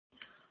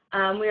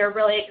We are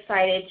really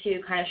excited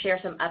to kind of share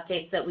some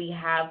updates that we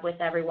have with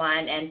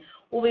everyone, and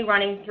we'll be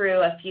running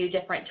through a few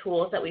different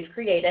tools that we've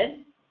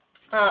created.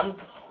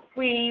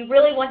 We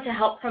really want to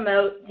help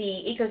promote the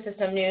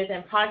ecosystem news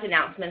and product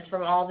announcements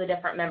from all the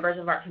different members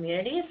of our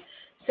communities.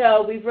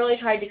 So we've really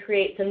tried to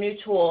create some new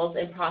tools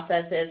and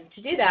processes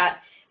to do that,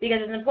 because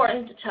it's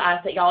important to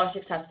us that y'all are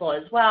successful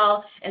as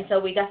well. And so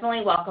we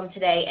definitely welcome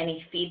today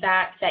any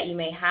feedback that you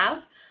may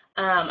have.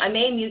 I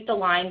may mute the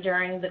line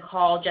during the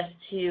call just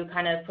to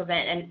kind of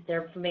prevent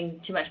there from being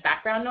too much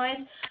background noise,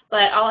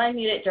 but I'll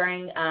unmute it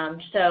during,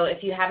 so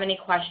if you have any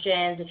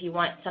questions, if you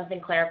want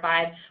something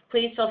clarified,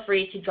 please feel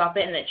free to drop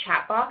it in the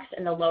chat box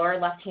in the lower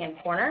left-hand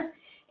corner,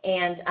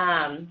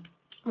 and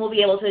we'll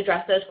be able to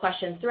address those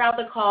questions throughout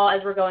the call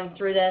as we're going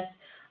through this,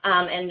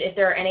 and if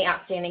there are any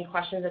outstanding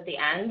questions at the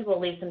end, we'll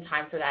leave some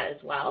time for that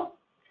as well.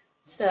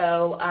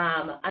 So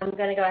I'm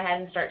going to go ahead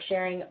and start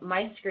sharing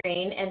my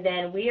screen, and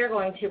then we are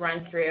going to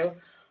run through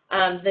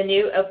the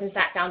new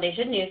OpenStack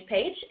Foundation news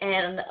page.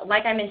 And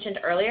like I mentioned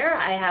earlier,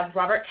 I have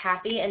Robert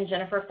Cathy and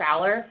Jennifer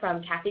Fowler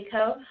from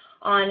CathyCo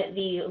on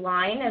the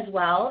line as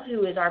well,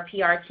 who is our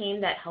PR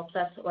team that helps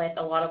us with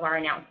a lot of our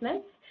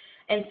announcements.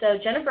 And so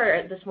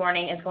Jennifer this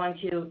morning is going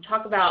to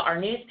talk about our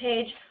news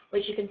page,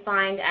 which you can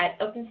find at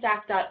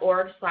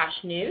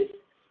openstack.org/news.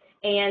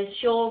 And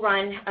she'll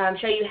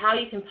show you how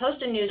you can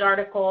post a news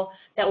article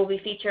that will be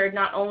featured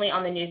not only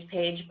on the news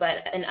page, but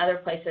in other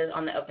places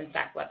on the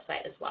OpenStack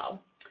website as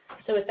well.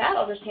 So with that,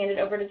 I'll just hand it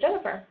over to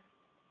Jennifer.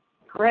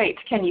 Great.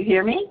 Can you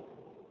hear me?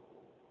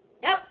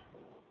 Yep.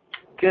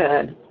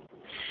 Good.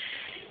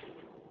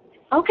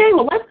 Okay,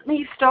 well, let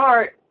me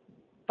start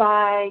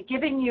by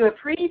giving you a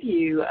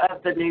preview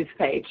of the news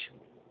page.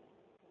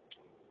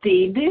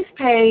 The news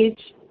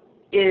page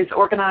is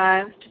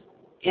organized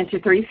into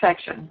 3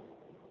 sections.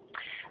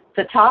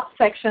 The top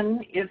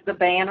section is the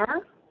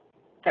banner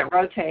that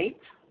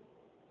rotates.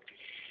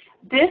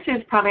 This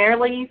is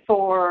primarily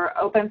for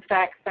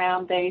OpenStack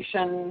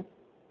Foundation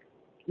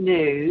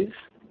news,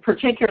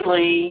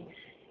 particularly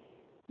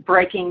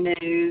breaking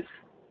news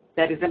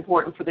that is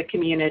important for the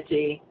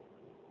community.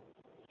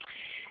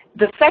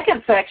 The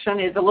second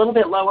section is a little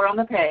bit lower on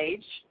the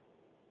page.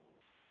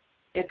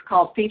 It's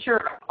called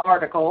Feature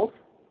Articles.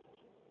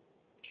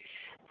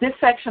 This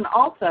section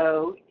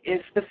also is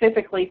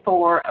specifically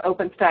for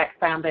OpenStack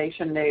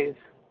Foundation news.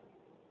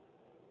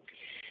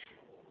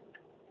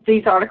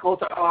 These articles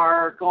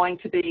are going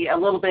to be a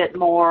little bit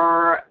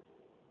more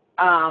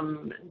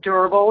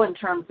durable in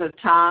terms of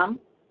time,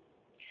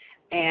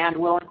 and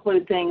will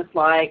include things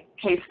like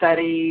case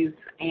studies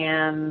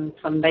and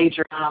some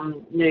major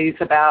news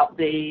about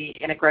the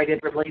integrated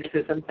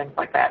releases and things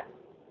like that.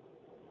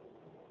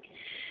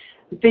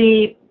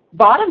 The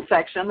bottom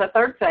section, the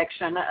third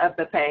section of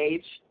the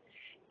page,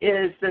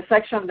 is the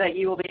section that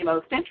you will be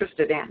most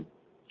interested in,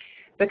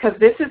 because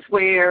this is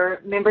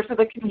where members of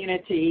the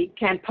community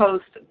can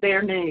post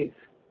their news.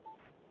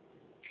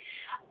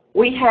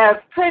 We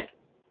have put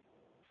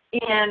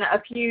in a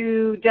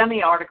few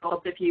dummy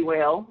articles, if you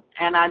will,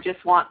 and I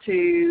just want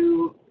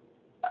to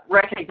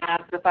recognize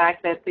the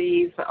fact that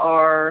these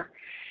are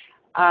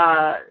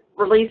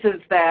releases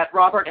that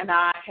Robert and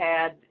I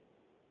had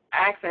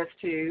access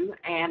to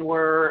and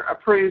were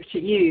approved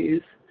to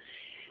use.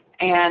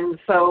 And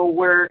so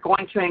we're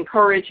going to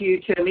encourage you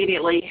to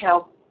immediately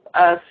help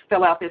us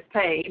fill out this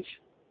page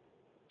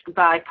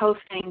by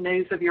posting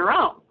news of your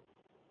own.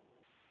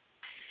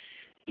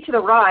 To the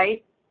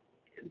right,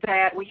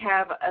 that we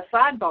have a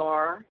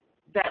sidebar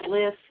that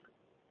lists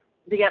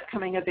the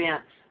upcoming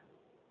events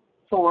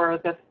for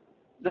the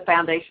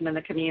foundation and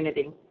the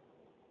community.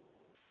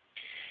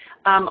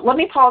 Let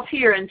me pause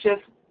here and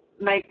just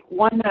make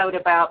one note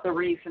about the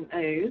recent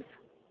news.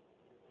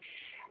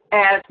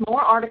 As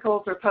more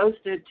articles are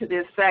posted to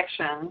this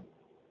section,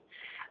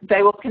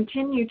 they will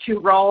continue to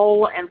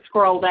roll and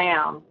scroll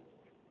down,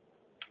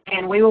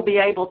 and we will be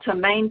able to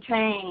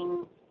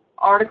maintain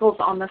articles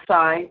on the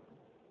site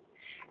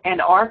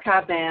and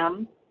archive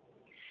them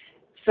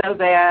so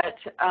that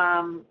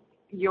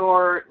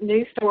your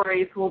news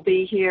stories will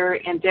be here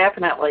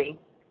indefinitely.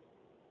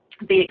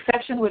 The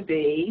exception would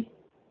be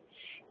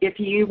if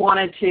you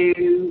wanted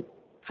to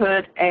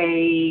put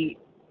a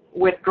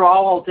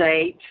withdrawal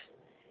date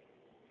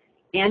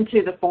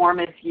into the form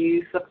if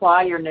you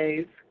supply your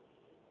news,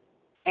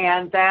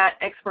 and that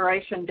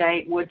expiration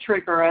date would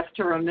trigger us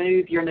to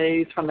remove your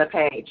news from the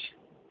page.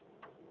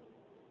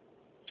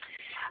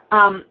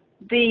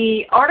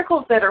 The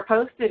articles that are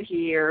posted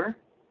here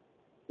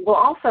will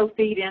also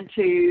feed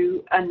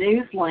into a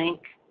news link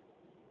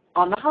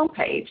on the home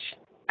page.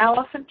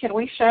 Allison, can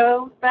we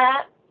show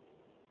that?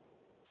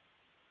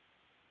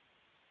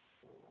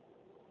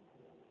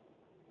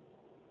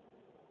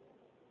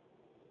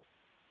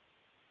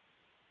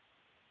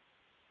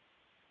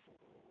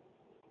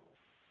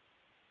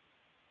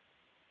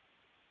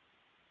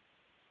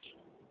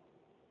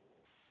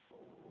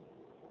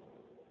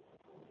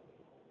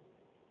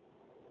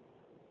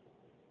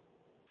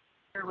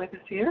 With us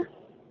here?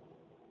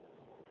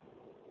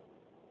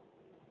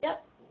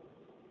 Yep.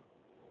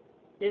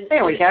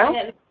 There we go.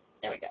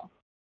 There we go.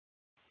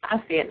 I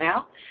see it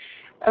now.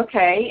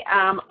 Okay,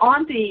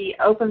 on the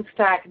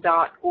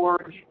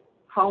openstack.org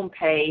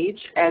homepage,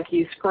 as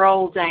you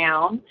scroll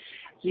down,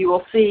 you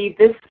will see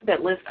this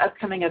that lists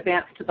upcoming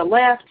events to the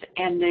left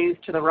and news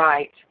to the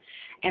right.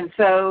 And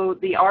so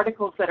the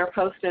articles that are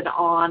posted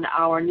on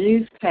our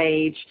news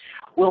page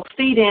will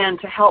feed in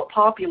to help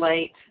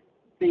populate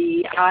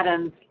the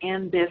items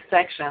in this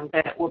section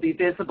that will be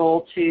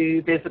visible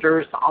to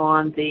visitors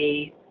on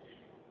the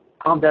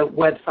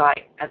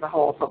website as a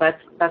whole. So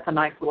that's a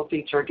nice little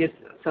feature. It gives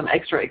some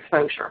extra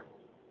exposure.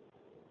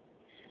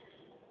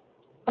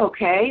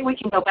 Okay, we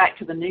can go back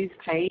to the news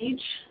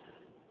page.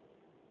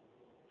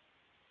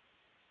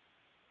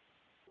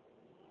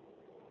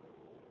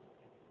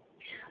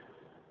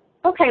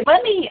 Okay,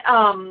 let me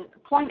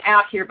point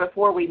out here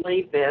before we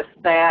leave this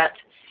that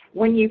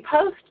when you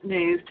post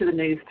news to the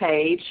news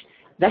page,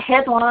 the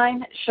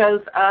headline shows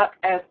up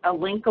as a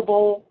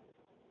linkable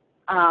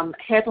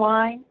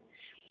headline.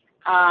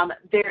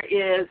 There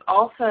is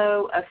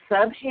also a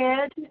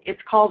subhead.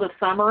 It's called a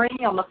summary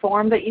on the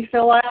form that you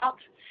fill out.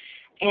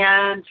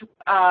 And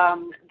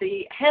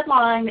the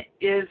headline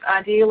is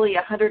ideally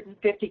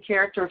 150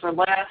 characters or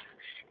less,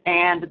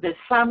 and the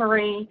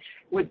summary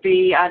would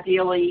be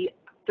ideally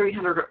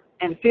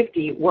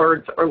 350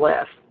 words or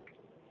less.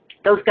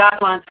 Those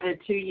guidelines are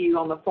to you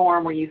on the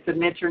form where you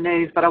submit your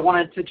news, but I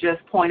wanted to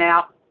just point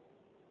out,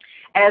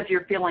 as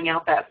you're filling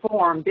out that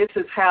form, this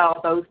is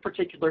how those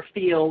particular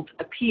fields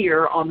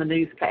appear on the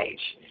news page.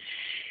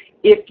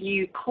 If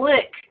you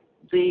click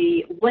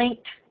the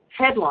linked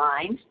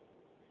headline,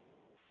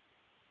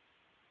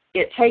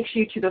 it takes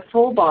you to the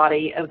full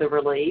body of the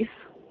release.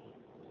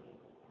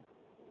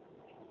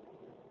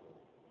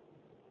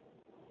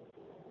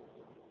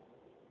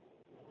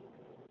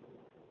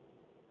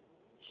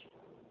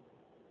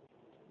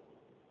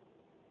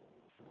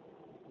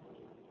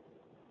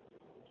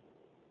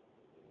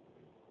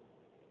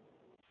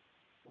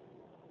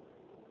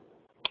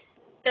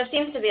 There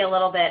seems to be a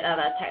little bit of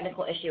a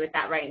technical issue with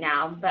that right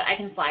now, but I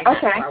can flag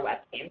that to our web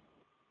team.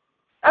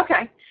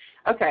 Okay.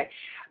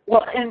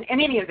 Well, in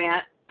any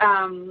event,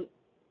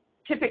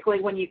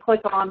 typically when you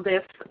click on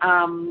this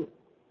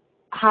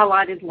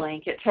highlighted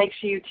link, it takes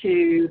you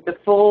to the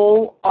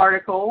full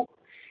article,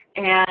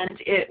 and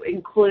it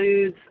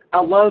includes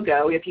a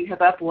logo if you have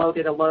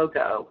uploaded a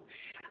logo.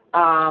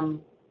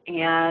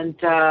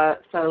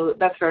 So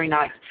that's very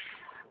nice.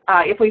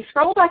 If we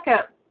scroll back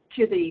up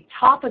to the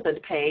top of the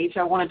page,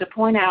 I wanted to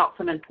point out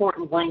some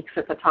important links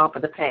at the top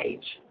of the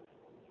page.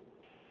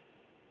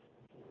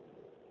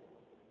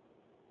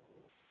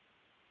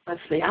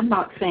 Let's see, I'm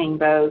not seeing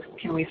those.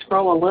 Can we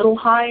scroll a little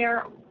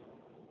higher?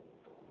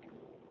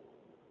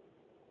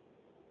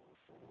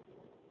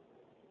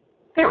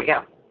 There we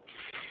go.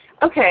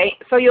 Okay,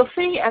 so you'll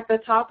see at the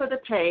top of the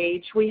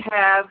page we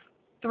have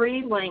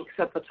 3 links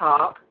at the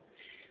top.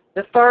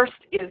 The first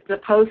is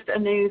the Post a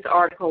News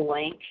article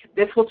link.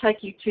 This will take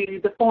you to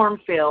the form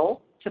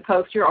fill to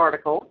post your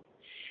article.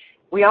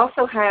 We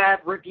also have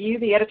Review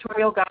the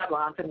Editorial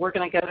Guidelines, and we're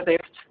going to go to this.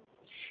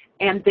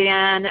 And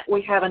then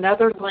we have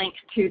another link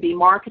to the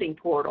marketing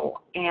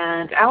portal.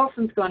 And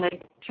Allison's going to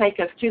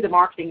take us to the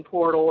marketing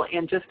portal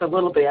in just a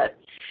little bit.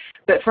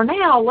 But for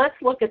now, let's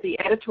look at the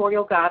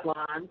editorial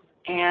guidelines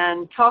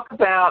and talk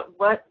about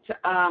what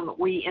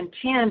we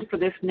intend for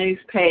this news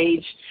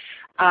page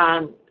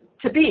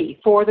to be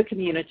for the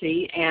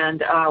community,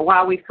 and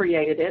why we've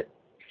created it,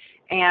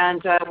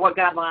 and what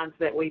guidelines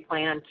that we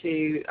plan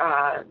to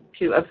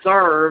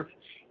observe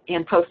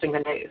in posting the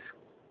news.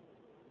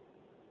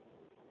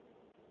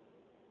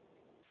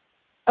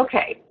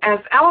 Okay, as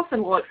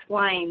Allison will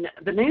explain,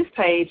 the news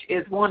page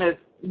is one of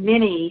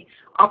many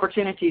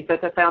opportunities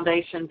that the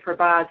Foundation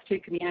provides to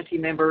community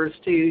members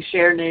to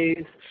share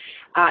news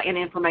and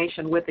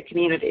information with the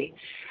community.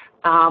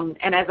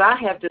 And as I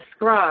have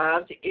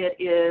described, it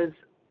is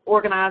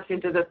organized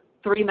into the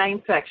 3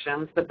 main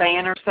sections: the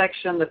banner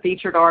section, the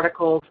featured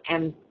articles,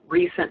 and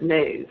recent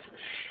news.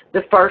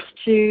 The first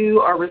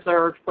 2 are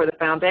reserved for the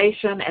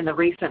Foundation, and the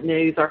recent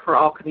news are for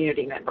all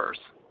community members.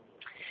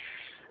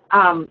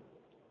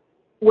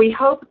 We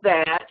hope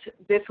that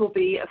this will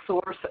be a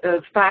source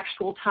of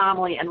factual,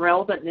 timely, and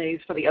relevant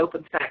news for the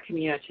OpenStack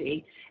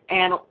community,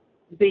 and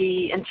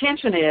the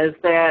intention is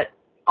that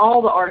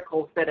all the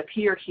articles that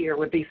appear here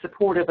would be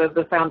supportive of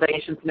the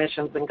Foundation's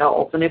missions and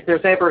goals. And if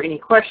there's ever any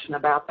question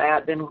about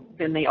that, then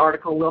the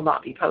article will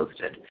not be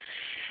posted.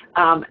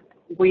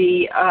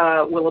 We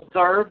will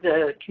observe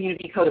the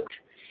community code,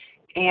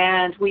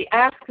 and we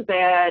ask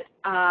that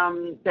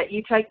that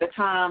you take the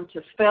time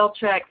to spell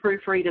check,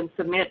 proofread, and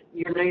submit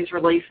your news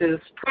releases,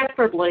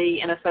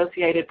 preferably in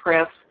Associated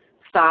Press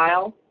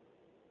style.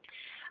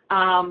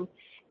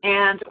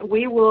 And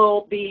we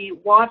will be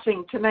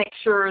watching to make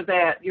sure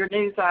that your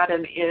news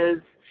item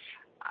is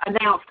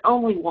announced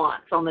only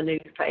once on the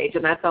news page,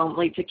 and that's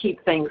only to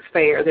keep things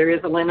fair. There is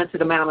a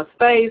limited amount of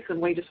space,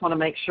 and we just want to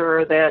make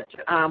sure that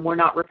we're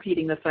not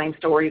repeating the same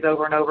stories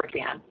over and over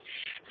again.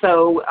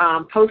 So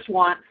post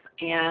once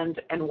and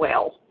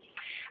well.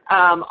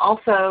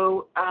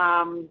 Also,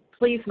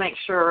 please make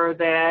sure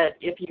that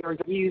if you're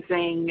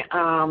using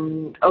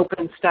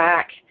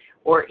OpenStack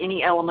or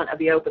any element of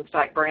the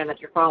OpenStack brand that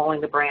you're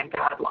following the brand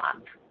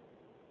guidelines.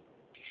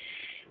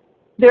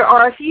 There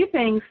are a few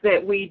things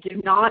that we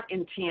do not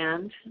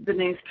intend the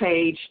news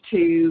page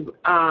to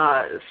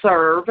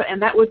serve, and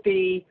that would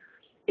be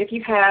if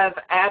you have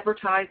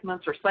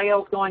advertisements or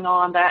sales going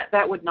on,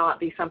 that would not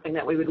be something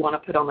that we would want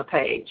to put on the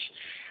page.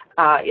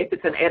 If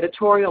it's an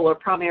editorial or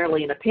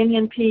primarily an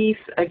opinion piece,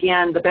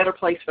 again, the better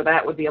place for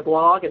that would be a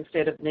blog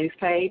instead of news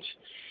page,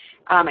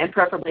 and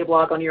preferably a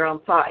blog on your own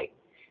site.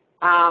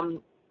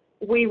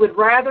 We would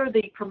rather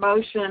the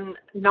promotion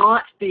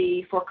not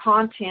be for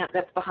content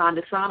that's behind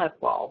a sign-up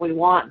wall. We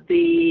want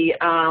the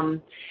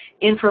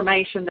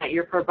information that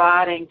you're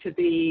providing to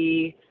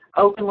be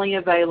openly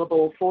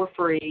available for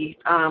free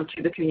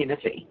to the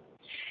community.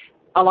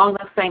 Along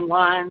those same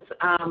lines,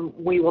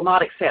 we will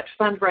not accept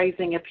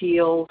fundraising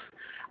appeals.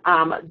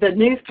 The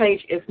news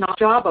page is not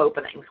job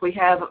openings. We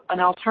have an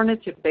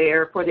alternative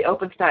there for the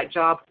OpenStack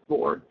Jobs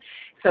Board.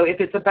 So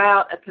if it's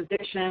about a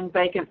position,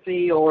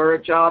 vacancy, or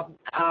a job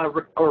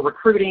or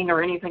recruiting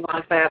or anything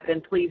like that, then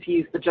please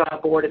use the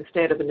job board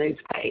instead of the news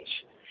page.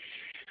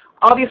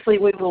 Obviously,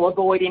 we will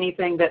avoid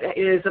anything that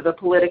is of a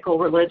political,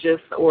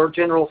 religious, or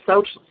general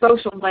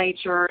social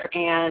nature,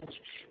 and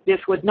this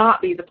would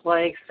not be the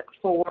place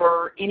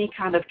for any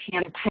kind of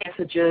campaign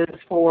messages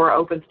for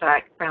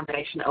OpenStack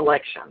Foundation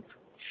elections.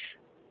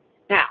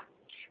 Now,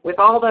 with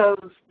all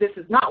those, this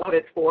is not what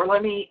it's for.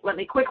 Let me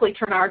quickly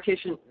turn our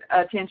attention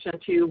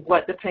to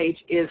what the page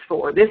is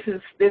for. This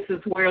is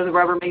where the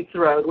rubber meets the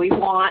road. We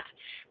want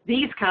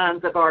these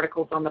kinds of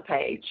articles on the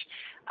page.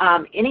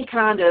 Any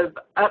kind of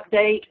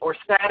update or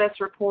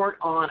status report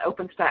on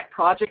OpenStack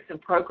projects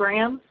and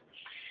programs,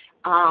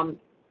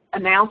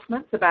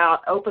 announcements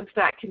about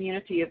OpenStack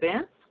community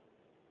events,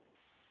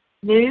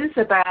 news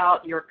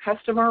about your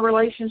customer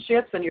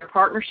relationships and your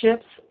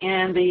partnerships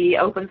in the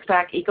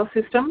OpenStack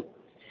ecosystem.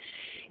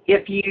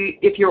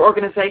 If your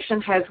organization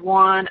has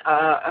won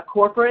a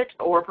corporate,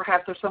 or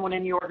perhaps there's someone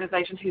in your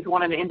organization who's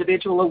won an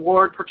individual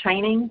award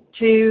pertaining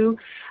to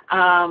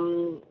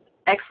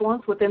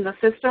excellence within the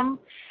system,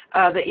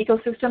 the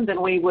ecosystem,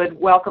 then we would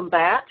welcome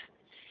that.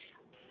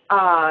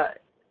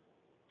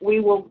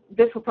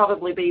 This will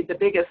probably be the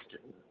biggest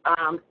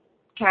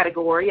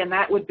category, and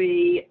that would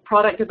be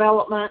product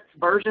development,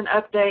 version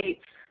updates,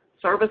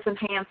 service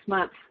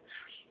enhancements,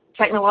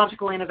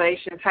 technological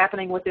innovations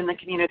happening within the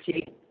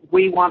community.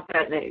 We want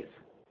that news.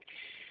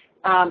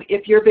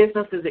 If your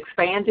business is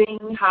expanding,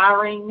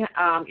 hiring,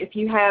 if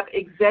you have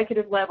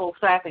executive level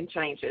staffing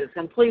changes,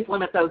 and please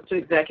limit those to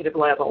executive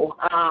level,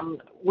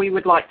 we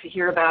would like to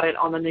hear about it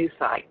on the news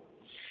site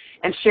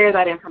and share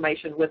that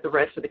information with the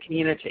rest of the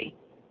community.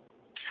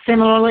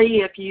 Similarly,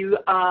 if you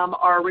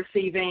are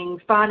receiving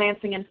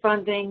financing and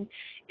funding,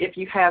 if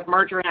you have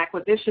merger and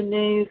acquisition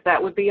news,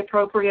 that would be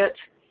appropriate.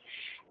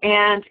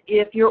 And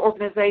if your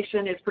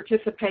organization is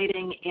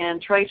participating in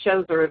trade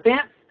shows or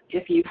events,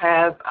 if you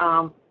have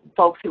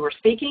folks who are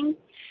speaking,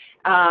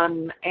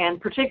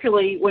 and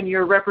particularly when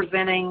you're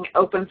representing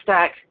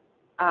OpenStack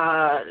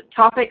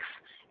topics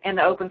and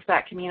the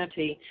OpenStack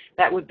community,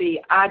 that would be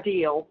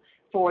ideal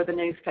for the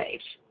news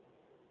page.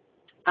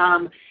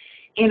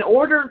 In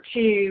order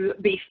to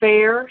be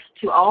fair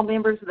to all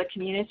members of the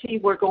community,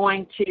 we're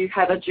going to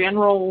have a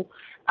general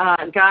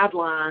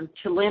guideline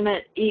to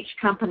limit each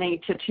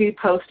company to 2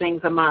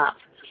 postings a month.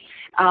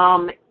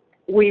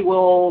 We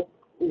will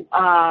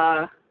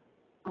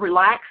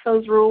relax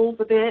those rules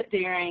a bit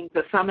during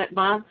the summit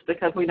months,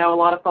 because we know a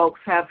lot of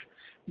folks have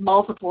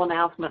multiple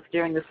announcements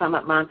during the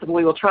summit months, and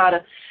we will try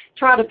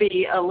to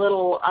be a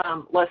little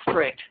less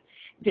strict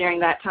during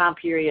that time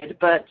period.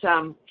 But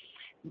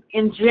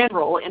in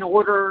general, in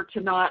order to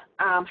not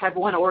have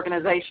one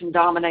organization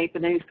dominate the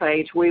news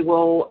page, we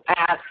will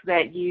ask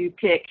that you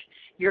pick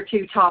your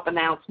 2 top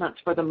announcements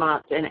for the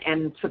month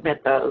and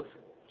submit those.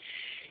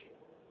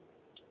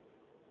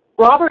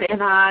 Robert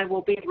and I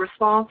will be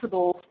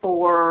responsible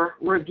for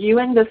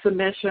reviewing the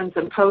submissions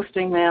and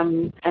posting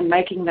them and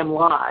making them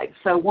live.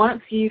 So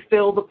once you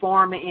fill the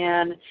form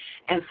in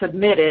and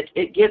submit it,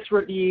 it gets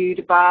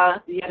reviewed by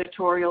the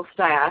editorial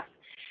staff,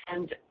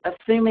 and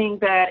assuming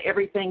that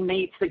everything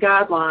meets the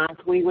guidelines,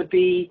 we would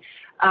be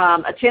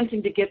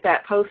attempting to get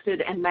that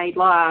posted and made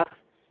live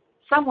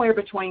somewhere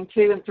between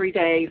 2 and 3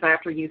 days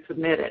after you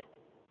submit it.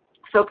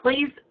 So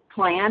please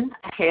plan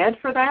ahead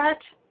for that,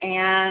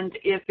 and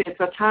if it's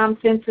a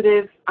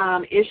time-sensitive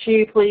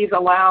issue, please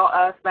allow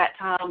us that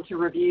time to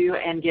review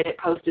and get it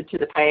posted to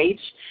the page.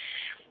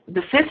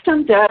 The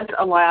system does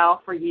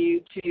allow for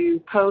you to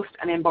post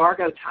an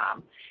embargo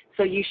time,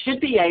 so you should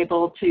be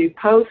able to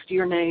post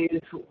your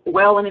news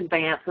well in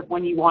advance of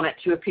when you want it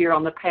to appear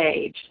on the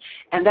page,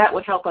 and that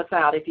would help us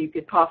out if you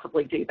could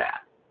possibly do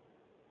that.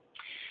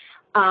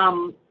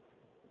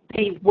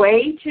 The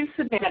way to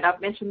submit,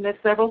 I've mentioned this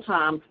several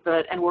times,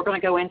 and we're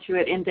going to go into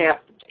it in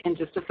depth in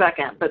just a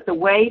second, but the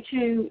way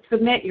to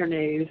submit your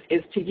news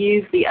is to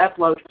use the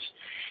upload.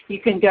 You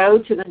can go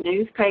to the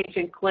news page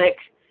and click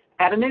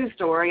Add a News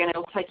Story, and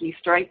it'll take you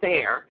straight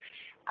there.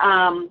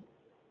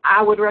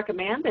 I would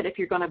recommend that if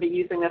you're going to be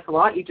using this a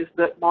lot, you just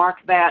bookmark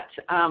that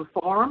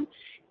form,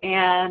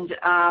 and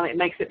it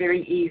makes it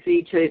very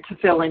easy to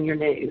fill in your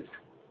news.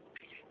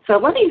 So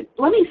let me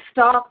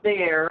stop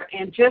there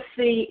and just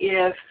see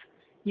if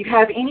you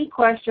have any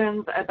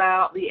questions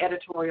about the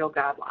editorial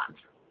guidelines.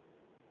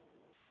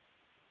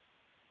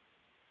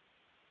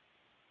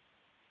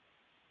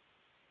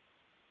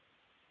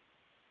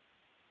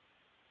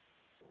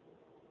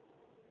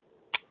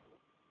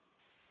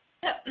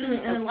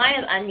 And the line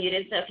is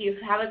unmuted, so if you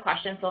have a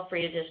question, feel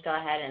free to just go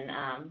ahead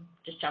and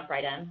just jump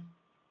right in.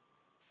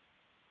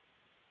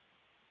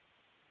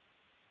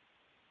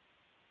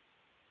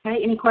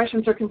 Okay, any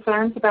questions or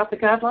concerns about the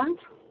guidelines?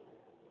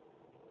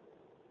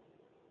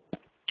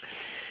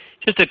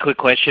 Just a quick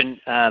question.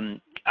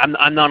 I'm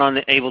not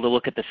able to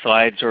look at the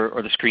slides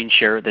or the screen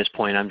share at this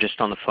point. I'm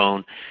just on the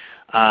phone.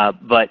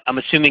 But I'm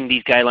assuming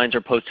these guidelines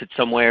are posted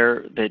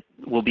somewhere that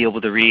we'll be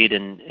able to read,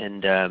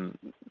 and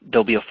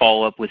there'll be a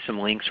follow-up with some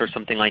links or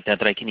something like that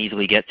that I can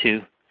easily get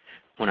to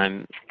when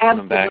I'm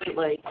back.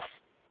 Absolutely.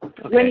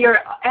 Okay. When you're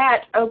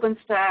at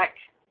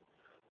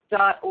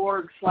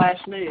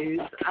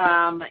openstax.org/news,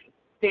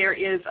 there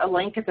is a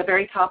link at the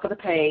very top of the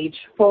page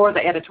for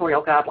the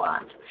editorial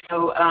guidelines.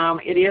 So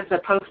it is a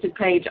posted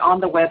page on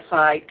the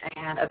website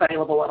and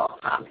available at all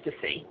times to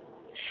see.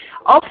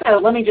 Also,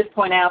 let me just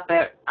point out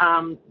that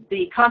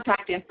the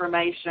contact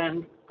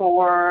information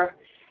for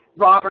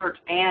Robert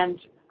and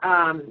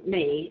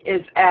me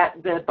is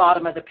at the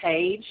bottom of the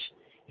page.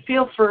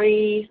 Feel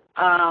free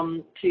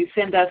to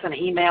send us an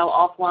email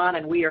offline,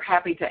 and we are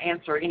happy to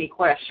answer any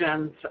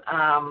questions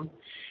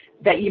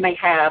that you may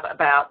have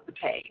about the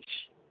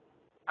page.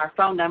 Our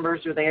phone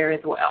numbers are there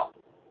as well.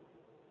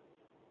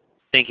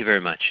 Thank you very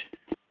much.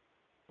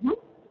 Mm-hmm.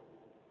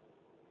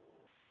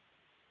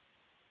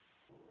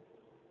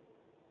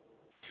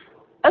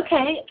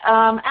 Okay,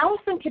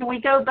 Allison, can we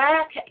go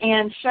back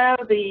and show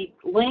the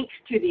link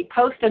to the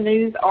Post a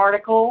News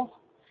article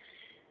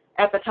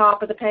at the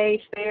top of the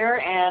page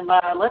there, and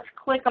let's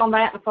click on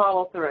that and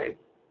follow through.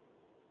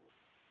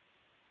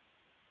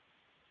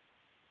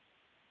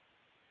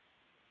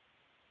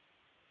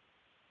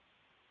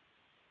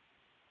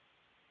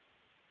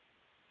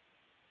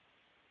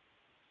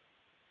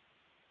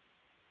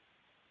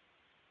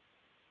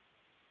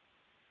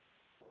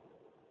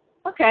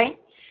 Okay,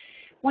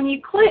 when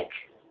you click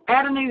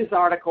Add a News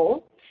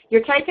Article,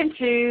 you're taken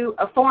to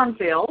a form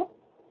fill,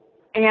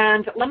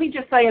 and let me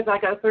just say as I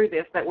go through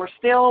this that we're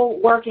still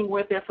working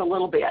with this a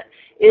little bit.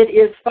 It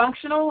is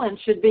functional and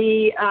should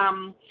be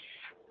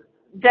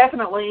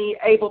definitely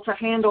able to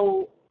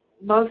handle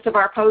most of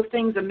our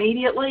postings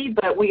immediately,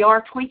 but we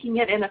are tweaking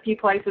it in a few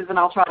places, and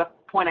I'll try to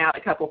point out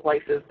a couple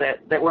places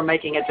that we're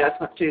making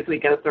adjustments to as we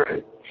go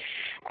through.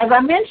 As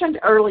I mentioned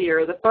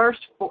earlier, the first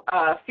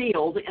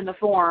field in the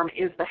form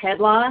is the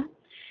headline.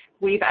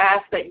 We've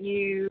asked that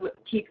you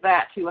keep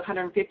that to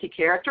 150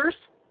 characters.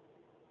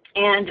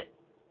 And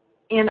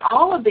in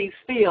all of these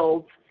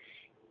fields,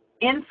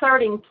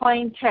 inserting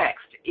plain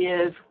text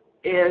is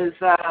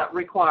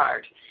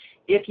required.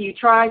 If you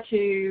try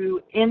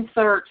to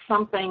insert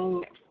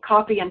something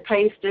copy and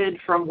pasted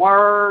from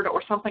Word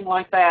or something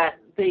like that,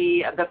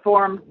 the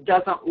form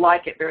doesn't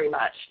like it very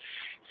much.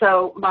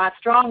 So my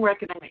strong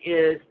recommendation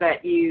is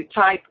that you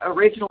type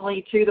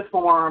originally to the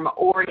form,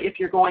 or if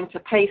you're going to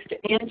paste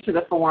into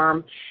the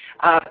form,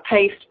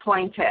 paste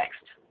plain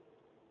text.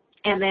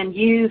 And then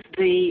use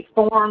the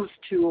forms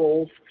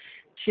tools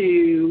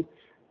to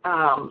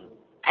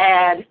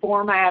add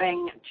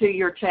formatting to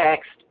your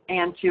text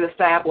and to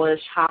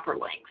establish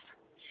hyperlinks.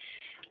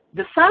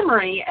 The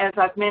summary, as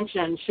I've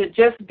mentioned, should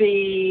just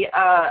be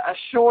a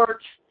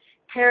short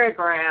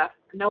paragraph,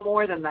 no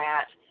more than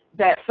that,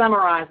 that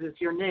summarizes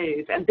your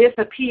news. And this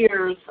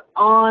appears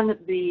on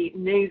the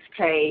news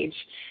page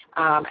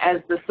as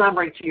the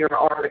summary to your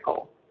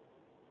article.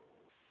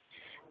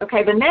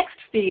 Okay, the next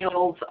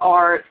fields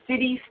are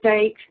city,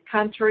 state,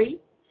 country.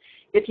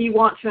 If you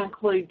want to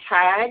include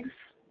tags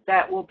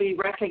that will be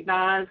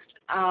recognized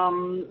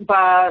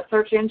by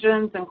search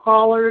engines and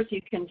crawlers,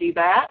 you can do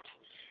that.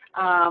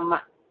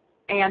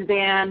 And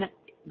then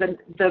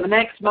the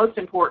next most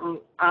important,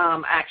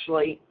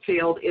 actually,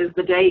 field is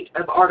the date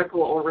of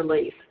article or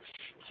release.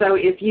 So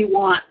if you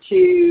want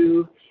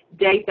to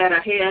date that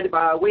ahead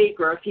by a week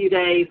or a few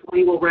days,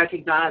 we will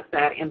recognize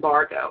that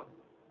embargo.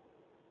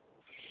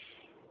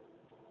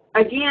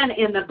 Again,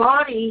 in the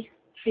body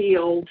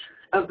field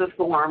of the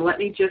form, let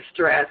me just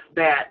stress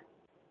that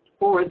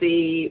for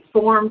the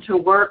form to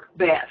work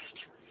best,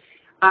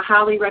 I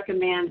highly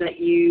recommend that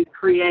you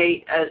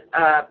create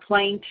a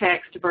plain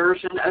text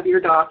version of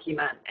your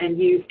document and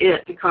use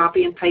it to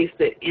copy and paste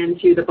it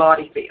into the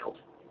body field.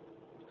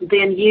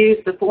 Then use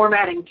the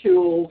formatting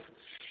tools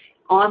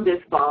on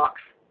this box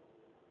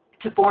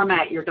to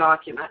format your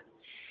document.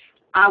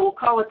 I will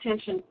call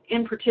attention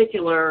in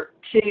particular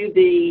to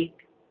the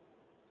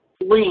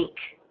link.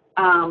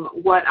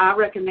 What I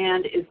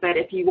recommend is that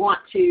if you want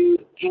to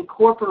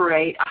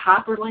incorporate a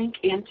hyperlink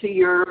into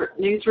your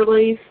news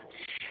release,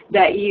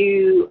 that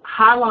you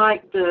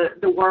highlight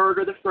the word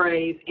or the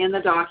phrase in the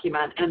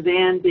document, and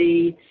then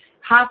the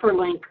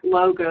hyperlink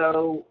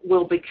logo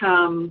will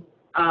become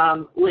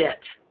lit.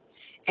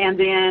 And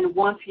then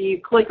once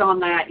you click on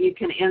that, you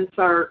can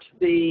insert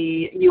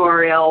the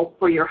URL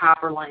for your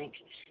hyperlink,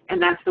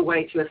 and that's the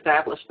way to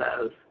establish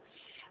those.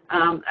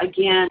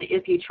 Again,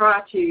 if you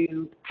try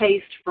to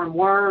paste from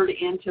Word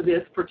into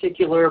this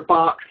particular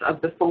box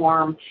of the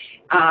form,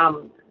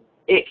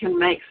 it can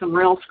make some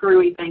real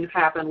screwy things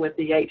happen with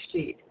the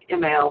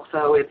HTML.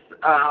 So it's,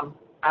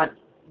 I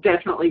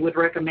definitely would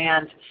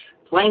recommend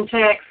plain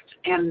text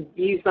and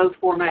use those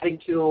formatting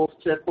tools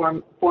to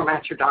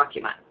format your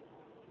document.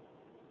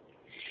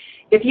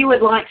 If you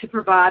would like to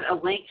provide a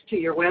link to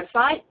your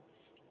website,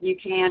 you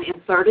can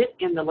insert it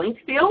in the link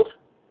field.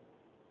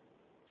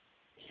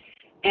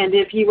 And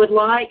if you would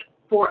like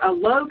for a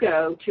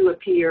logo to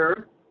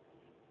appear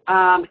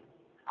on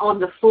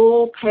the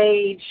full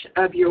page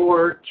of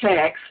your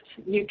text,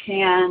 you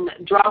can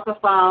drop a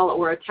file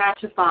or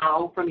attach a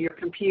file from your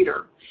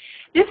computer.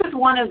 This is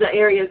one of the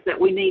areas that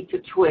we need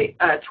to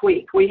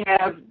tweak. We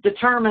have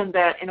determined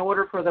that in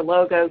order for the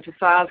logo to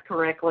size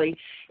correctly,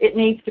 it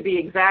needs to be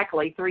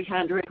exactly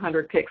 300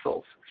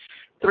 pixels.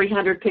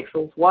 300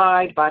 pixels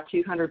wide by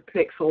 200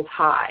 pixels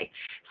high.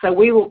 So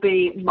we will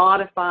be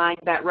modifying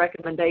that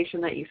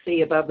recommendation that you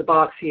see above the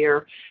box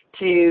here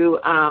to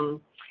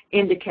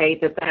indicate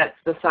that that's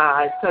the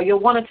size. So you'll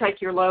want to take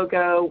your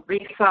logo,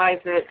 resize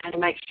it, and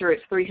make sure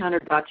it's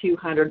 300 by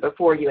 200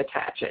 before you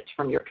attach it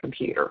from your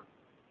computer.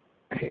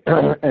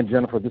 And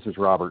Jennifer, this is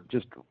Robert.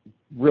 Just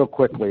real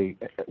quickly,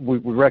 we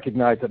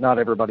recognize that not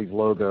everybody's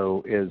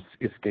logo is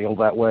scaled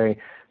that way.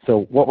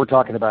 So what we're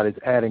talking about is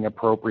adding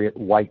appropriate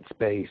white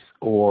space,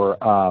 or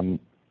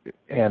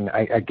and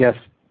I guess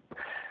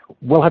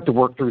we'll have to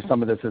work through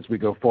some of this as we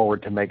go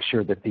forward to make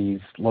sure that these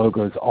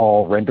logos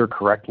all render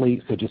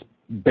correctly. So just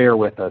bear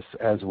with us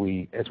as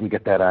we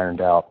get that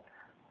ironed out.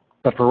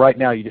 But for right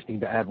now, you just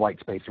need to add white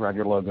space around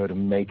your logo to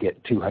make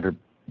it 200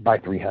 by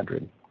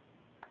 300.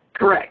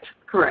 Correct.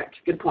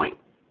 Good point.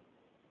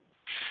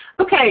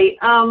 Okay,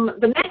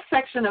 the next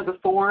section of the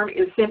form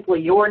is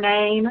simply your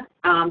name.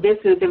 This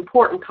is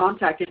important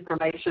contact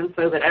information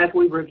so that as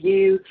we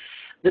review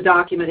the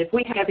document, if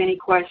we have any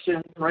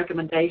questions and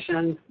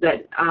recommendations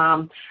that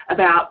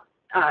about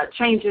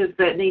changes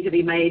that need to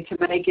be made to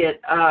make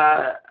it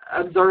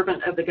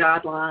observant of the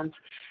guidelines,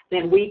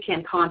 then we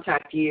can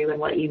contact you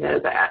and let you know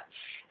that.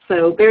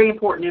 So very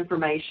important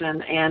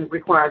information and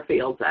required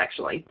fields,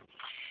 actually.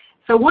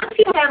 So once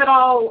you have it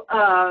all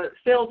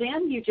filled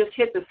in, you just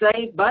hit the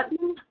Save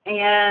button,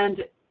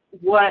 and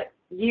what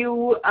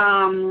you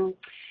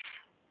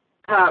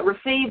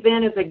receive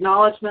then is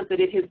acknowledgement that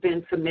it has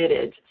been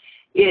submitted.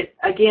 It,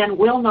 again,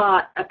 will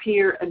not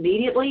appear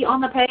immediately on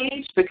the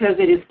page because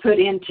it is put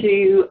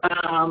into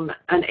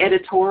an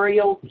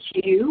editorial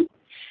queue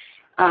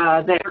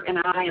that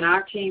I and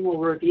our team will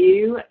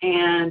review,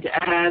 and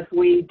as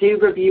we do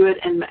review it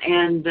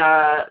and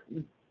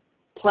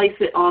place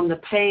it on the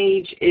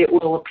page, it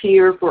will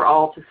appear for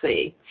all to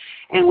see.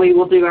 And we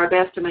will do our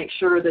best to make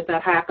sure that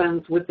that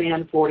happens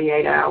within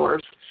 48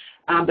 hours.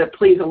 But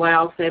please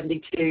allow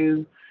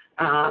 72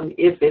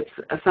 if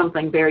it's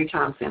something very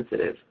time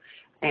sensitive.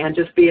 And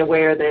just be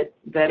aware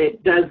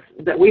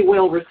that we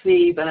will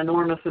receive an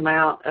enormous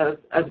amount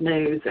of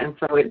news, and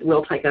so it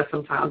will take us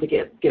some time to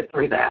get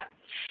through that.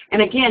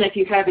 And again, if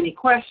you have any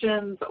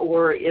questions,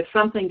 or if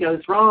something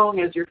goes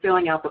wrong as you're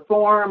filling out the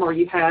form, or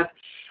you have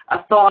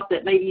a thought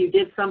that maybe you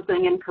did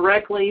something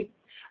incorrectly,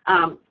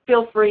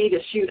 feel free to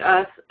shoot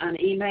us an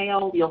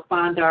email. You'll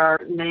find our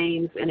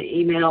names and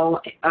email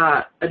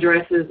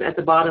addresses at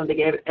the bottom of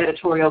the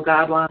editorial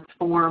guidelines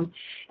form,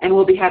 and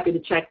we'll be happy to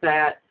check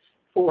that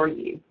for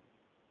you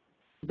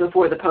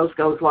before the post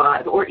goes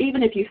live. Or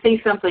even if you see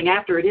something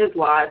after it is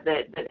live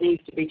that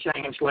needs to be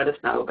changed, let us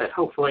know, but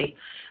hopefully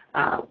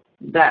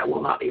that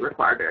will not be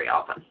required very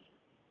often.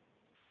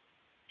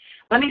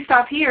 Let me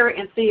stop here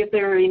and see if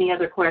there are any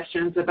other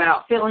questions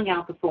about filling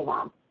out the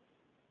form.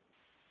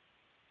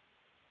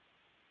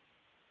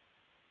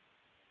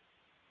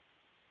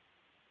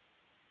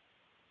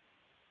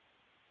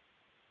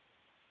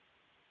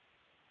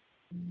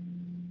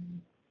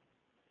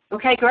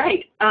 Okay,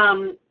 great.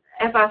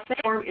 As I said,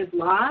 the form is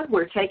live.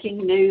 We're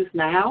taking news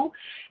now.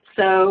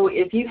 So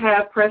if you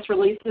have press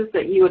releases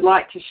that you would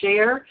like to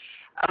share,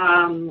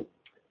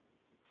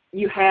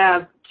 you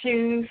have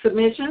 2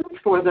 submissions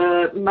for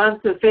the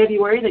month of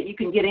February that you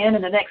can get in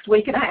the next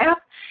week and a half.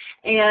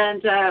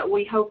 And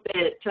we hope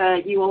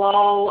that you will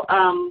all,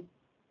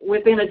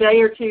 within a day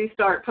or 2,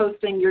 start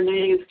posting your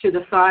news to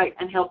the site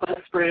and help us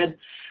spread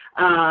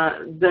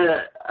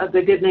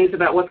the good news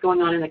about what's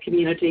going on in the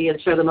community and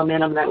show the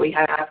momentum that we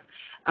have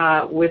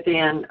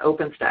within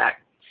OpenStack.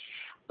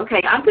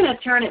 Okay, I'm going to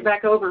turn it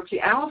back over to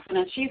Allison,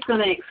 and she's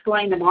going to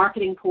explain the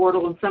marketing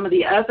portal and some of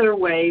the other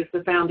ways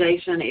the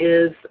Foundation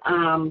is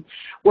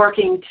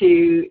working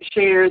to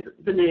share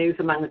the news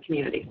among the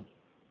community.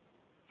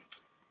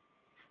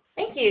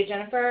 Thank you,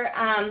 Jennifer.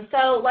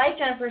 So like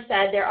Jennifer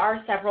said, there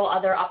are several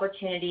other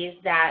opportunities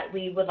that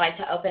we would like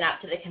to open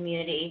up to the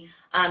community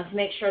to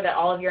make sure that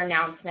all of your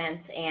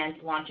announcements and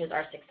launches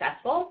are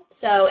successful.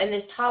 So in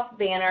this top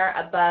banner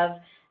above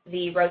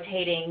the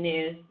rotating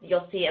news,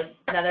 you'll see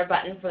another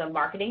button for the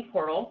marketing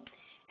portal.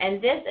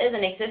 And this is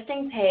an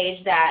existing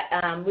page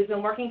that we've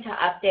been working to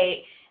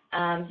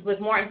update with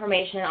more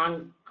information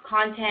on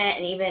content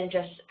and even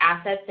just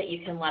assets that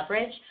you can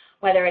leverage,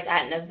 whether it's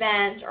at an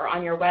event or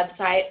on your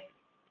website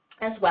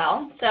as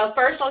well. So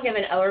first I'll give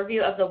an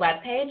overview of the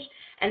web page,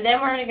 and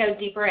then we're going to go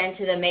deeper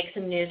into the Make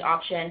Some News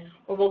option,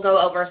 where we'll go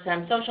over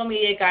some social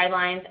media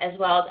guidelines as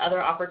well as other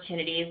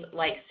opportunities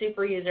like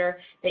Super User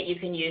that you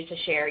can use to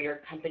share your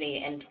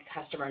company and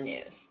customer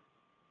news.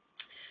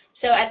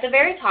 So at the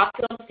very top,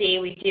 you'll see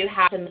we do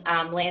have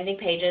some landing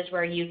pages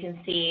where you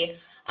can see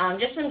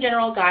just some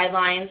general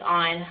guidelines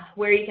on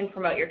where you can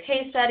promote your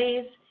case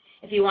studies,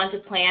 if you want to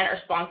plan or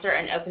sponsor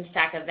an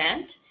OpenStack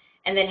event,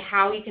 and then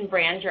how you can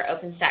brand your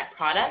OpenStack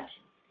product.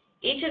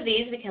 Each of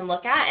these we can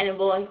look at, and it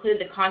will include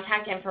the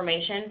contact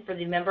information for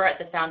the member at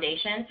the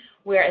foundation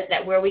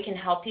where we can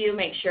help you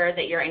make sure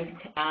that you're in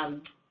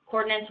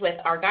coordinates with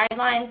our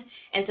guidelines,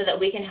 and so that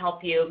we can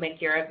help you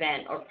make your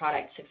event or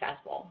product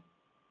successful.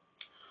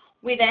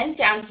 We then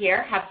down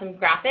here have some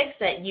graphics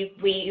that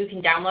you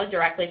can download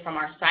directly from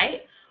our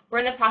site. We're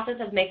in the process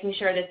of making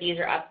sure that these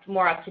are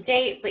more up to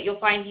date, but you'll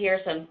find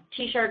here some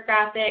t-shirt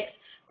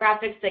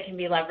graphics that can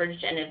be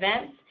leveraged in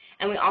events.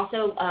 And we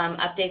also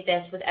update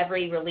this with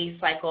every release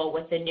cycle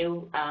with the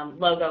new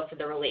logo for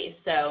the release.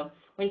 So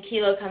when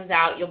Kilo comes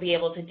out, you'll be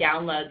able to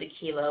download the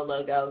Kilo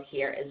logo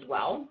here as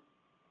well.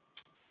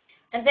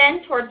 And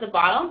then towards the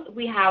bottom,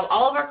 we have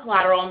all of our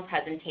collateral and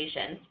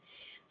presentations.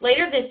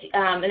 Later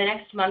in the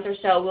next month or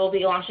so, we'll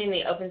be launching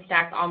the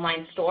OpenStack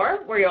online store,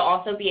 where you'll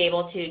also be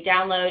able to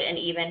download and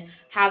even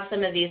have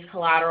some of these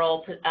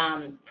collateral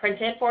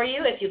printed for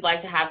you if you'd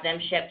like to have them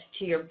shipped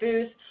to your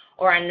booth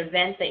or an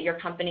event that your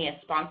company is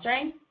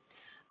sponsoring.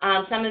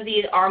 Some of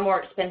these are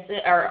more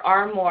expensive or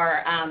are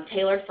more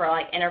tailored for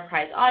like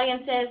enterprise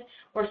audiences,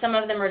 or some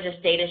of them are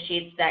just data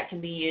sheets that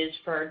can be used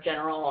for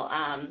general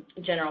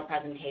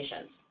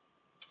presentations.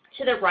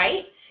 To the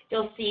right,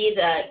 you'll see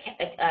the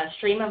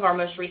stream of our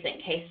most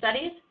recent case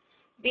studies.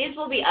 These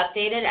will be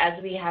updated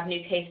as we have new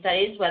case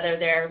studies, whether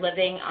they're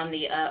living on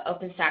the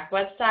OpenStack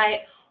website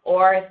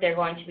or if they're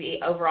going to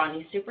be over on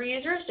the Super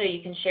User, so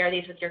you can share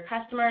these with your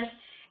customers.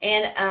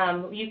 And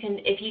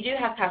if you do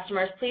have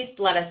customers, please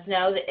let us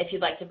know that if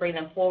you'd like to bring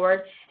them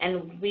forward,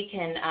 and we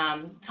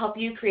can help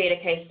you create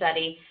a case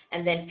study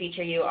and then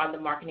feature you on the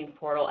marketing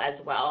portal as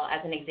well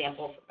as an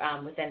example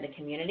within the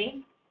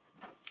community.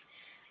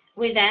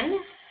 We then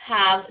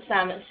have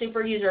some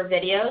Super User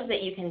videos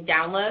that you can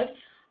download.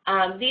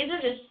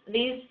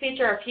 These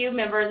feature a few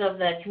members of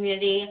the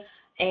community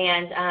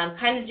and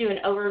kind of do an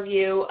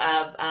overview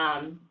of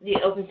the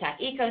OpenStack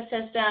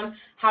ecosystem,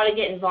 how to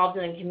get involved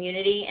in the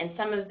community, and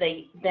some of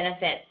the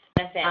benefits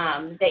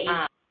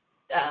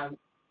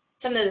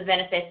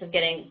of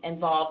getting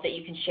involved that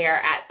you can share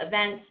at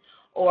events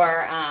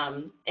or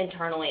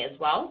internally as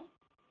well.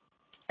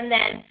 And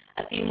then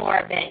a few more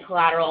event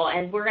collateral,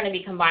 and we're going to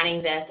be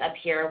combining this up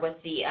here with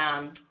the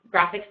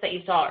graphics that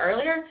you saw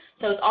earlier.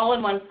 So it's all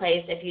in one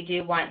place if you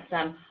do want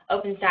some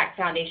OpenStack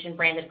Foundation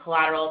branded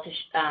collateral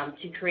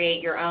to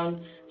create your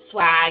own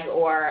swag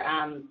or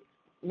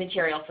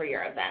material for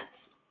your events.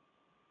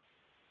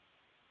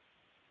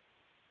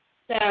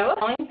 So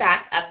going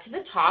back up to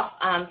the top,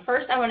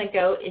 first I want to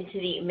go into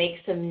the Make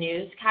Some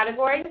News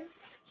category.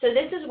 So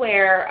this is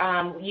where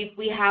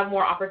we have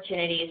more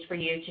opportunities for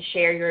you to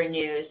share your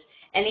news,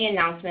 any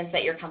announcements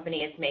that your company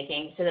is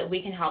making, so that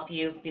we can help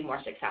you be more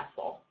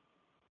successful.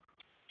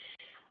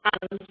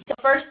 The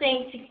first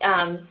thing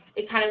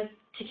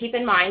to keep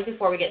in mind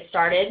before we get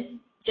started,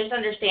 just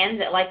understand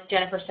that, like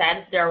Jennifer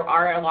said, there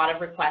are a lot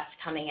of requests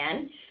coming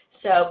in.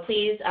 So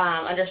please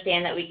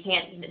understand that we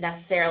can't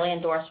necessarily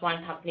endorse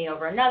one company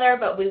over another,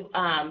 but we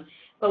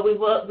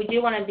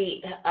do want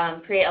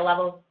to create a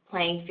level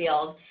playing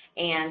field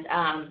and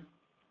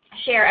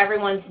share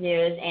everyone's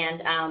news.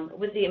 And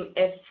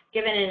if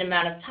given an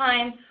amount of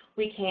time,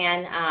 we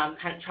can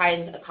kind of try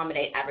and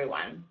accommodate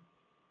everyone.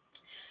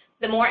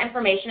 The more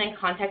information and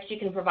context you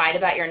can provide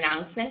about your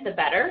announcement, the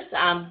better.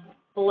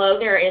 Below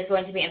there is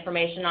going to be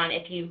information on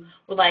if you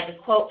would like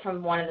a quote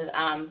from one of the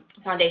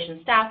Foundation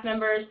staff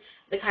members,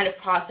 the kind of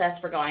process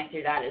for going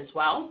through that as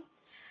well.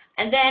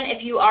 And then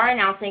if you are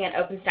announcing an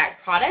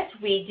OpenStack product,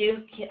 we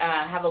do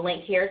have a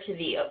link here to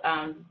the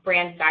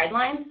brand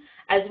guidelines,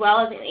 as well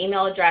as an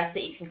email address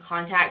that you can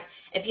contact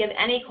if you have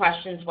any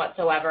questions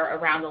whatsoever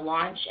around the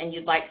launch and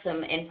you'd like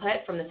some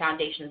input from the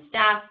Foundation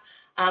staff.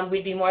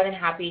 We'd be more than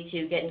happy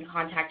to get in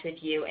contact with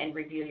you and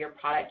review your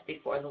product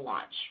before the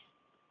launch.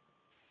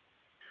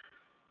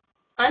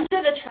 Under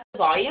the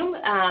volume,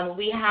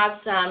 we have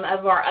some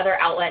of our other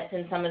outlets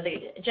and some of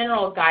the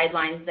general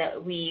guidelines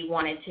that we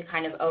wanted to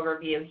kind of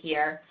overview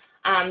here.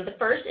 The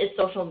first is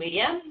social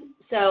media.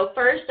 So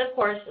first, of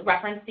course,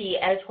 reference the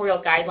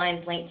editorial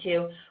guidelines linked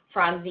to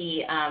from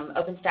the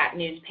OpenStack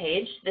news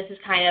page. This is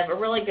kind of a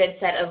really good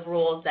set of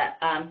rules that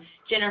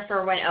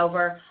Jennifer went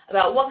over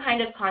about what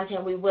kind of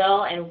content we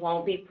will and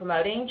won't be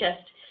promoting, just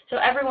so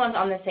everyone's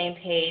on the same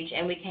page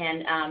and we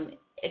can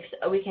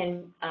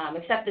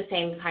accept the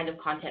same kind of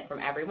content from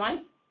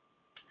everyone.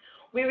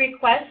 We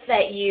request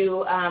that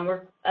you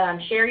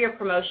share your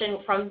promotion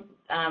for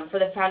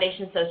the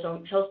Foundation's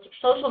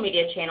social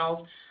media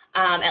channels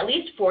at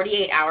least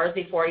 48 hours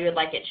before you would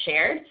like it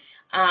shared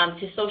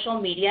to social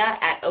media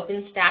at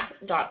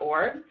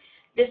openstack.org.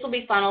 This will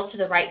be funneled to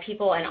the right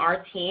people in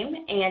our team,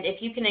 and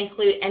if you can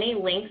include any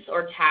links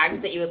or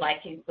tags that you would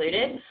like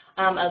included,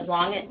 as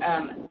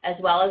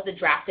well as the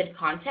drafted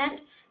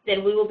content,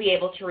 then we will be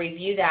able to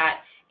review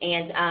that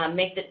and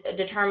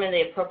determine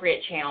the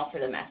appropriate channel for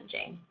the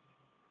messaging.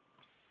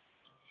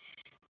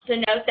 So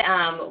note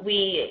that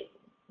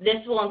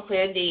this will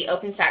include the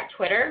OpenStack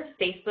Twitter,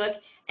 Facebook,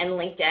 and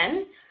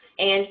LinkedIn.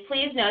 And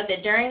please note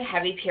that during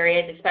heavy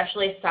periods,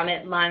 especially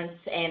summit months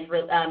and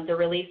the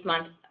release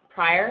month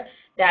prior,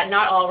 that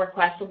not all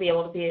requests will be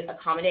able to be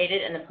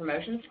accommodated in the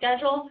promotion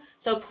schedule.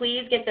 So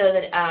please get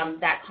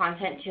that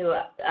content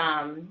to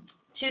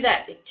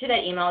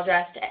that email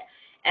address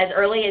as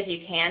early as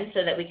you can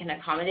so that we can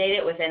accommodate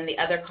it within the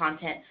other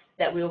content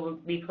that we will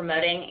be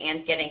promoting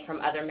and getting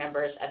from other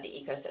members of the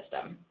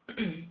ecosystem.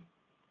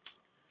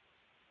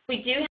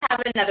 We do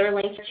have another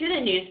link to the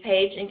news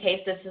page in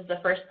case this is the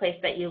first place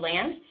that you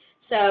land.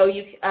 So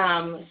you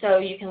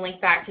can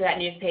link back to that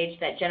news page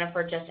that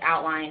Jennifer just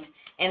outlined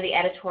and the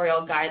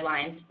editorial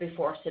guidelines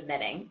before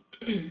submitting.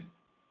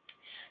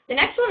 The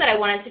next one that I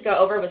wanted to go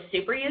over was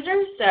super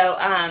users. So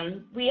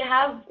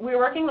we're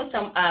working with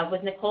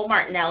Nicole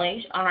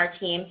Martinelli on our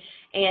team,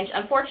 and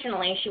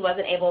unfortunately she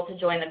wasn't able to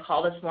join the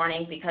call this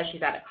morning because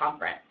she's at a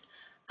conference.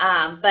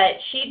 But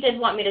she did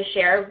want me to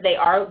share, they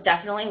are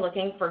definitely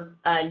looking for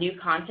new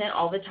content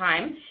all the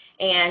time.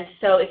 And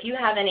so if you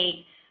have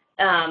any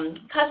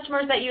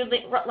customers that you'd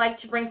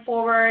like to bring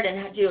forward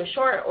and do a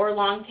short or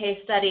long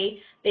case study,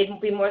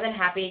 they'd be more than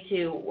happy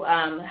to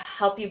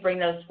help you bring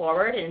those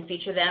forward and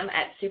feature them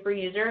at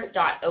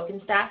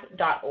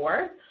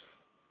superuser.openstack.org.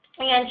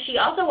 And she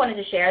also wanted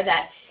to share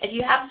that if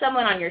you have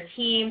someone on your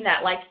team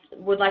that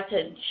would like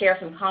to share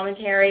some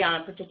commentary on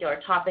a particular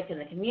topic in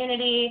the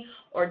community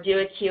or do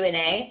a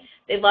Q&A,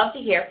 they'd love to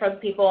hear from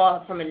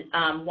people from a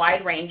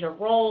wide range of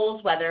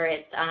roles, whether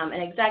it's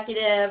an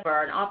executive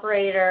or an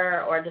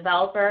operator or a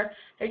developer.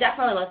 They're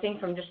definitely looking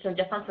from just some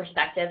different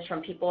perspectives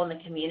from people in the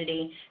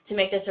community to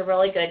make this a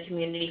really good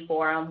community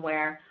forum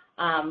where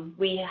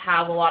we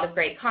have a lot of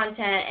great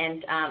content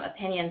and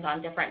opinions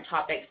on different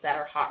topics that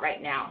are hot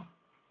right now.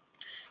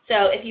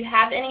 So if you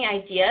have any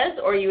ideas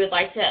or you would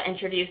like to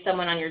introduce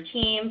someone on your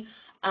team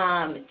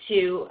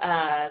to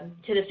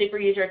the super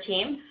user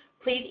team,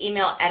 please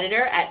email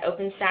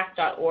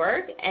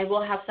editor@openstack.org and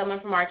we'll have someone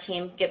from our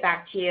team get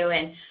back to you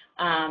and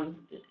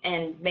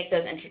make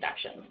those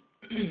introductions.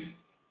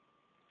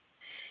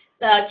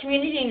 The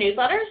community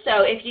newsletter,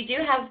 so if you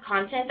do have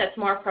content that's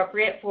more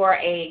appropriate for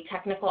a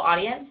technical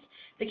audience,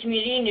 the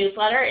community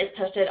newsletter is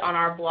posted on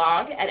our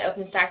blog at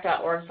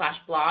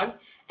openstack.org/blog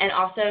and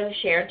also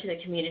shared to the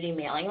community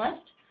mailing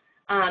list.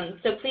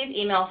 So please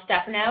email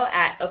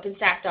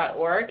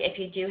Stefano@openstack.org if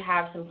you do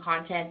have some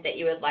content that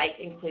you would like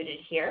included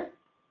here.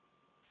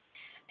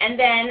 And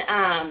then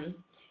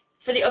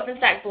for the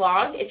OpenStack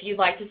blog, if you'd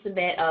like to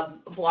submit a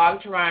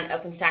blog to run on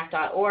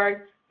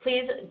openstack.org,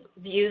 please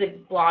view the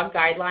blog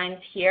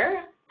guidelines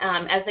here,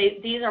 as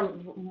these are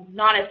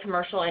not as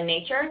commercial in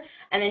nature.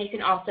 And then you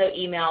can also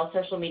email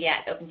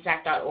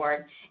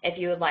socialmedia@openstack.org if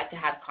you would like to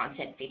have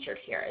content featured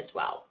here as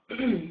well.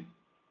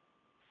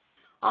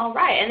 All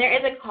right, and there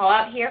is a call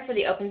out here for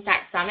the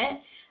OpenStack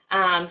Summit.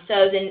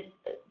 So then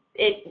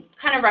it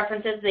kind of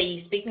references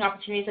the speaking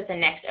opportunities at the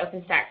next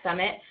OpenStack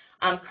Summit.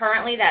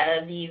 Currently,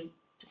 the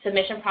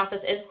submission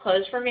process is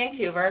closed for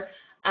Vancouver,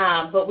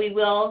 but we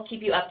will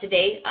keep you up to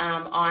date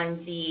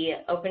on the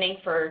opening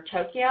for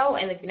Tokyo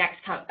in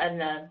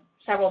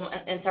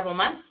several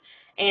months.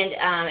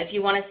 And if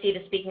you want to see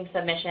the speaking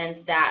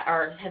submissions that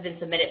have been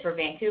submitted for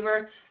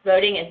Vancouver,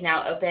 voting is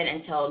now open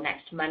until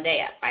next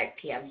Monday at 5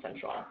 p.m.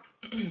 Central.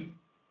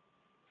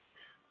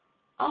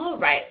 All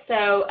right,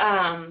 so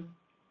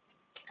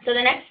the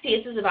next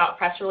piece is about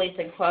press release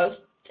and quotes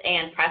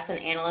and press and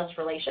analyst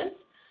relations.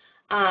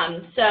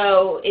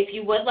 So if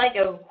you would like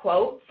a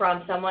quote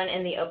from someone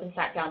in the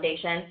OpenStack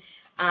Foundation,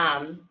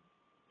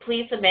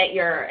 please submit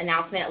your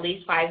announcement at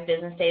least 5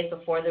 business days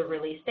before the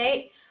release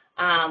date.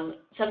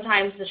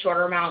 Sometimes the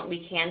shorter amount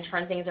we can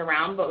turn things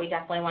around, but we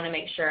definitely want to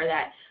make sure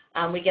that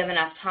we give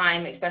enough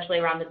time, especially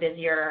around the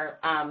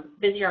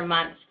busier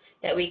months,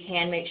 that we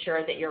can make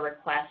sure that your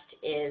request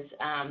is,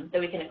 that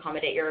we can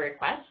accommodate your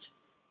request.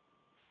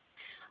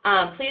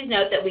 Please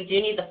note that we do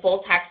need the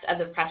full text of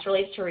the press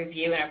release to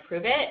review and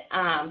approve it.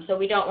 So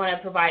we don't want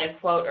to provide a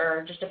quote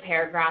or just a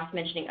paragraph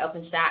mentioning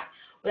OpenStack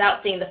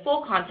without seeing the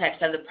full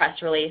context of the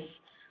press release.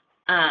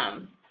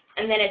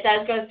 And then it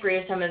does go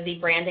through some of the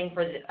branding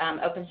for the,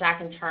 OpenStack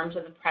in terms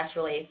of the press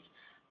release.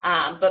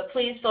 But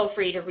please feel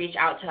free to reach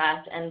out to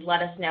us and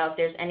let us know if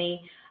there's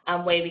any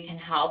way we can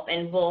help.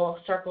 And we'll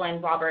circle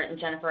in Robert and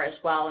Jennifer as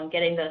well in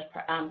getting those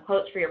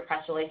quotes for your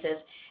press releases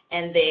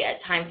and the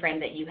time frame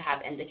that you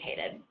have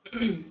indicated.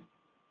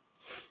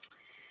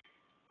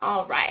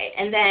 All right,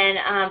 and then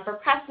for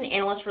press and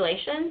analyst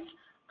relations,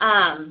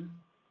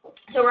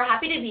 so we're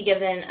happy to be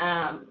given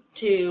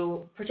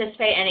to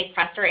participate in any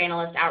press or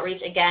analyst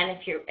outreach. Again,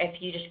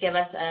 if you just give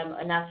us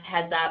enough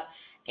heads up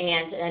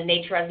and the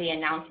nature of the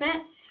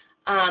announcement.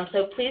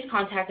 So please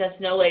contact us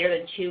no later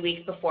than 2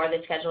 weeks before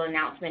the scheduled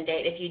announcement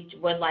date if you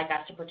would like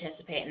us to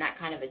participate in that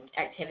kind of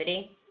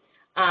activity.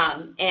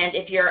 And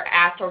if you're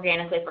asked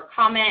organically for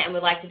comment and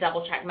would like to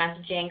double check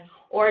messaging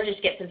or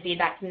just get some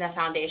feedback from the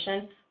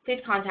foundation, please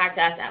contact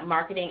us at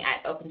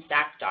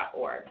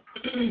marketing@openstack.org.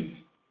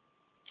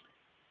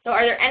 So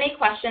are there any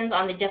questions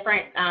on the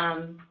different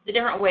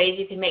ways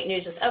you can make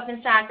news with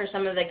OpenStack or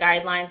some of the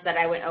guidelines that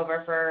I went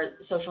over for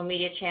social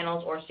media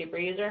channels or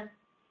SuperUser?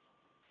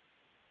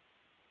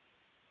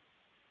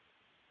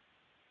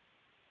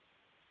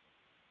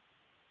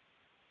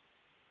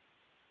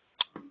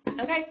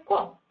 Okay,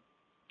 cool.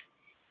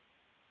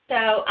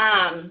 So,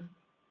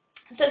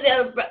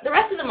 the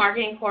rest of the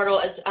marketing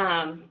portal is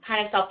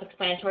kind of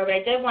self-explanatory, but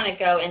I did want to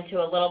go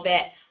into a little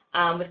bit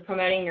with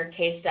promoting your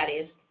case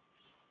studies.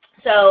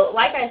 So,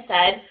 like I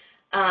said,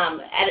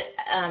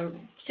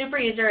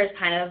 SuperUser is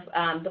kind of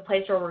the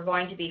place where we're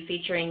going to be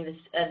featuring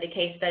the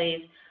case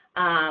studies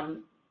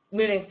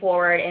moving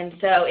forward. And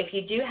so, if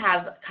you do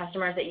have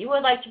customers that you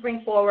would like to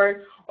bring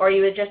forward, or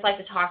you would just like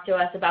to talk to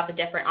us about the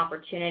different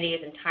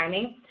opportunities and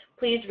timing,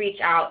 please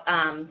reach out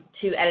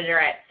to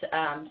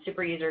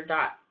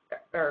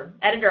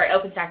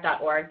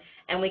editor@openstack.org,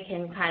 and we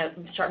can kind of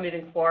start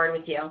moving forward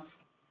with you.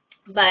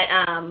 But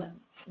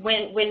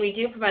when we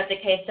do promote the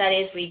case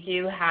studies, we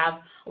do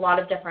have a lot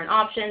of different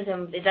options,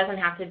 and it doesn't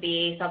have to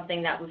be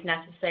something that we've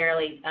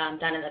necessarily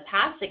done in the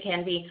past. It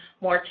can be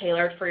more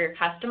tailored for your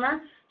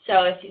customer.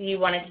 So if you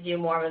wanted to do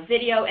more of a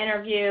video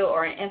interview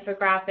or an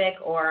infographic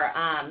or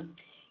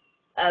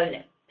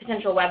a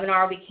potential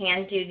webinar, we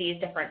can do these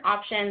different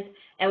options,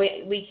 and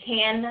we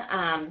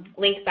can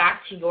link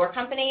back to your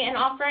company and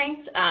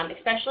offerings,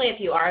 especially if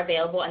you are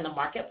available in the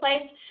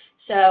marketplace.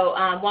 So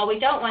while we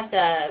don't want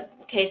the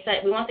case study,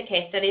 we want the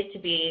case studies to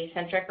be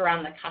centric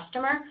around the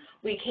customer,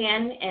 we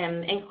can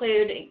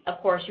include, of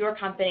course, your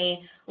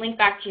company, link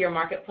back to your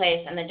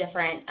marketplace and the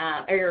different,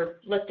 or your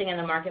listing in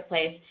the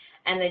marketplace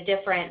and the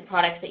different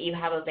products that you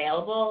have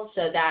available,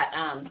 so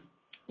that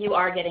you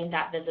are getting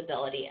that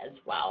visibility as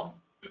well.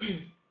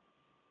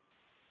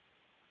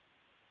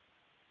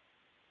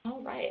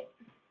 All right.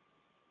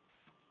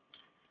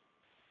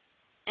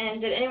 And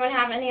did anyone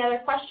have any other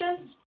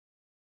questions?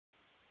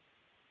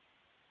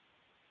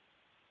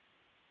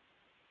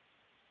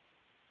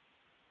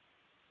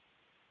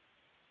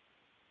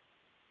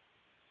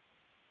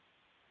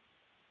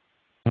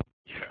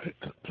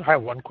 I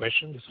have one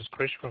question. This is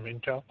Krish from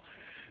Intel.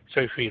 So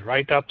if we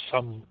write up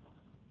some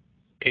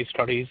case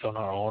studies on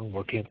our own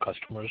working with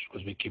customers,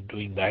 because we keep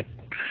doing that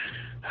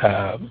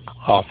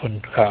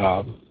often,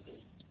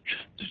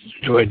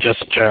 do we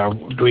just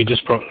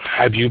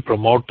have you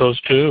promote those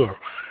too, or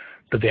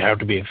do they have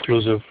to be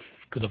exclusive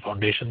to the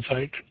foundation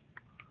site?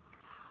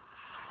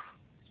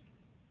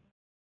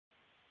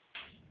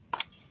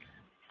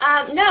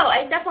 No,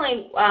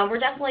 we're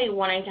definitely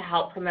wanting to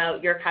help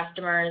promote your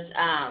customers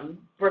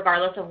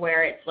regardless of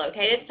where it's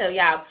located. So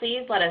yeah,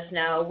 please let us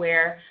know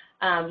where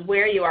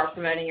you are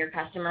promoting your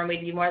customer, and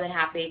we'd be more than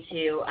happy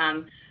to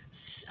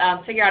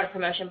figure out a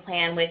promotion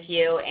plan with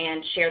you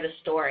and share the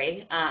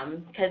story,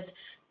 because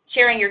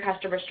sharing your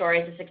customer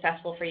stories is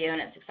successful for you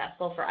and it's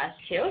successful for us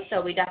too.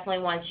 So we definitely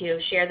want to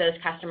share those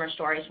customer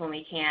stories when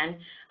we can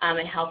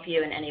and help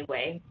you in any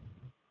way.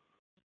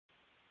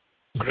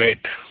 Great.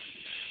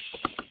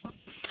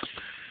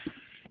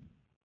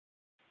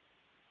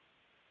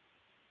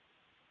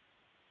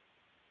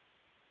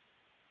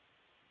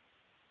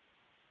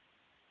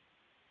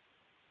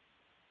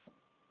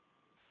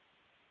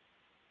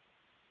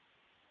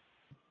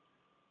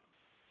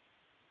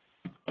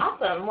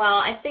 Awesome. Well,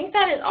 I think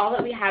that is all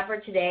that we have for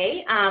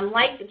today.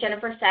 Like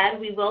Jennifer said,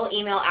 we will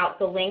email out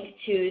the link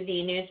to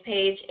the news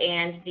page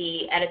and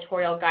the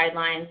editorial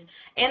guidelines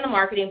and the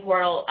marketing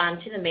portal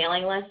to the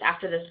mailing list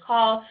after this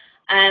call.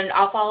 And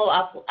I'll follow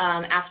up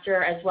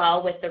after as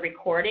well with the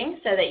recording,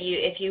 so that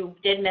if you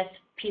did miss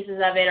pieces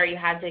of it or you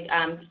had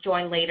to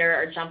join later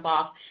or jump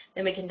off,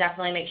 then we can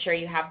definitely make sure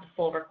you have the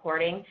full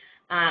recording.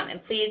 And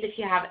please, if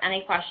you have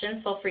any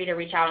questions, feel free to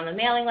reach out on the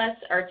mailing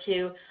list or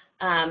to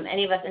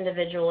any of us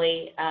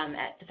individually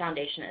at the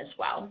foundation as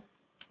well.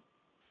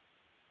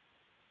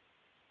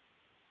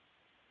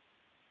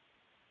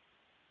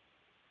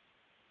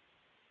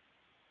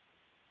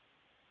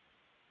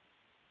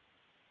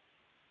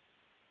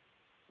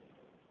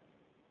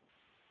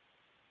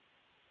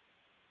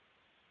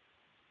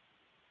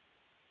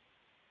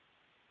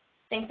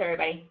 Thanks,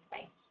 everybody.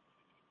 Bye.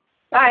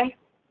 Bye.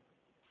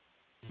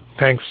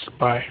 Thanks.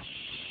 Bye.